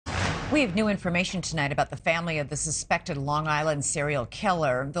We have new information tonight about the family of the suspected Long Island serial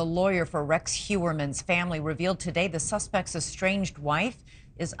killer. The lawyer for Rex Heuermann's family revealed today the suspect's estranged wife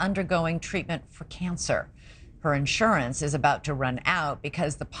is undergoing treatment for cancer. Her insurance is about to run out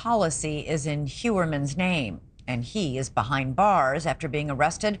because the policy is in Heuermann's name, and he is behind bars after being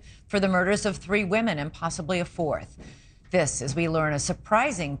arrested for the murders of 3 women and possibly a 4th. This, as we learn, a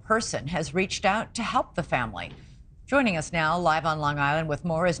surprising person has reached out to help the family. Joining us now, live on Long Island with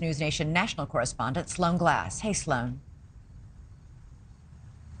more, is NewsNation national correspondent Sloane Glass. Hey, Sloane.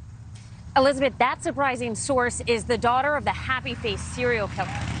 Elizabeth, that surprising source is the daughter of the happy-face serial killer.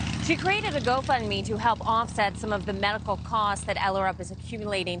 She created a GoFundMe to help offset some of the medical costs that Ellerup is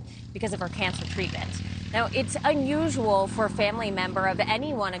accumulating because of her cancer treatment. Now, it's unusual for a family member of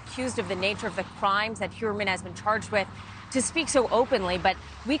anyone accused of the nature of the crimes that Heuermann has been charged with to speak so openly, but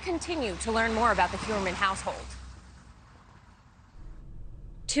we continue to learn more about the Heuermann household.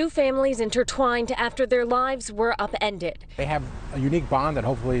 2 families intertwined after their lives were upended. They have a unique bond that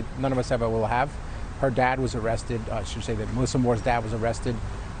hopefully none of us ever will have. Her dad was arrested, I should say that Melissa Moore's dad was arrested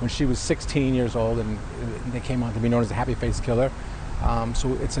when she was 16 years old, and they came on to be known as the happy-face killer.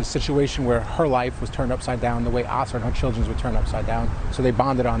 So it's a situation where her life was turned upside down the way Asa and her children's were turned upside down. So they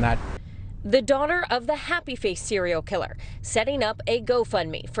bonded on that. The daughter of the happy-face serial killer setting up a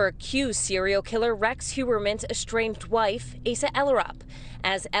GoFundMe for accused serial killer Rex Heuermann's estranged wife, Asa Ellerup,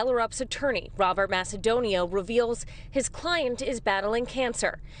 as Ellerup's attorney, Robert Macedonio, reveals his client is battling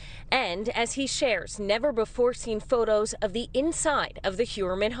cancer, and as he shares never-before-seen photos of the inside of the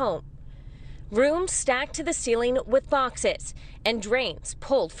Heuermann home. Rooms stacked to the ceiling with boxes and drains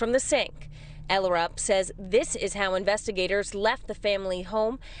pulled from the sink. Ellerup says this is how investigators left the family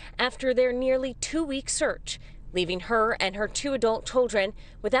home after their nearly 2-week search, leaving her and her 2 adult children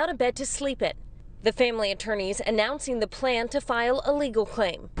without a bed to sleep in. The family attorneys announcing the plan to file a legal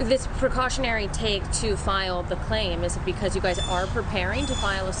claim. This precautionary take to file the claim, is it because you guys are preparing to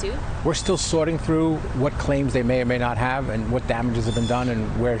file a suit? We're still sorting through what claims they may or may not have and what damages have been done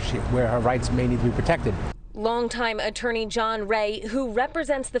and where her rights may need to be protected. Longtime attorney John Ray, who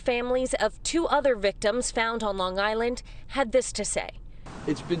represents the families of 2 other victims found on Long Island, had this to say.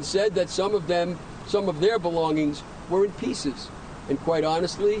 It's been said that some of their belongings were in pieces. And quite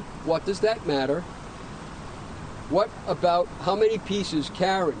honestly, what does that matter? What about how many pieces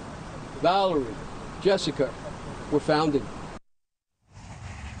Karen, Valerie, Jessica were found in?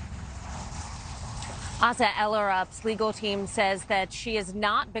 Asa Ellerup's legal team says that she has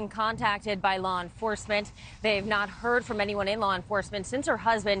not been contacted by law enforcement. They've not heard from anyone in law enforcement since her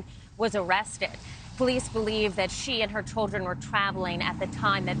husband was arrested. Police believe that she and her children were traveling at the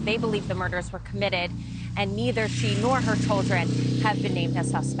time that they believe the murders were committed, and neither she nor her children have been named as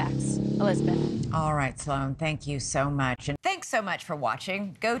suspects. Elizabeth. All right, Sloane, thank you so much. And thanks so much for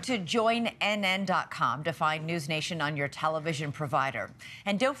watching. Go to joinnn.com to find NewsNation on your television provider.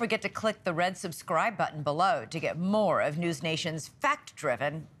 And don't forget to click the red subscribe button below to get more of NewsNation's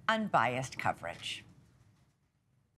fact-driven, unbiased coverage.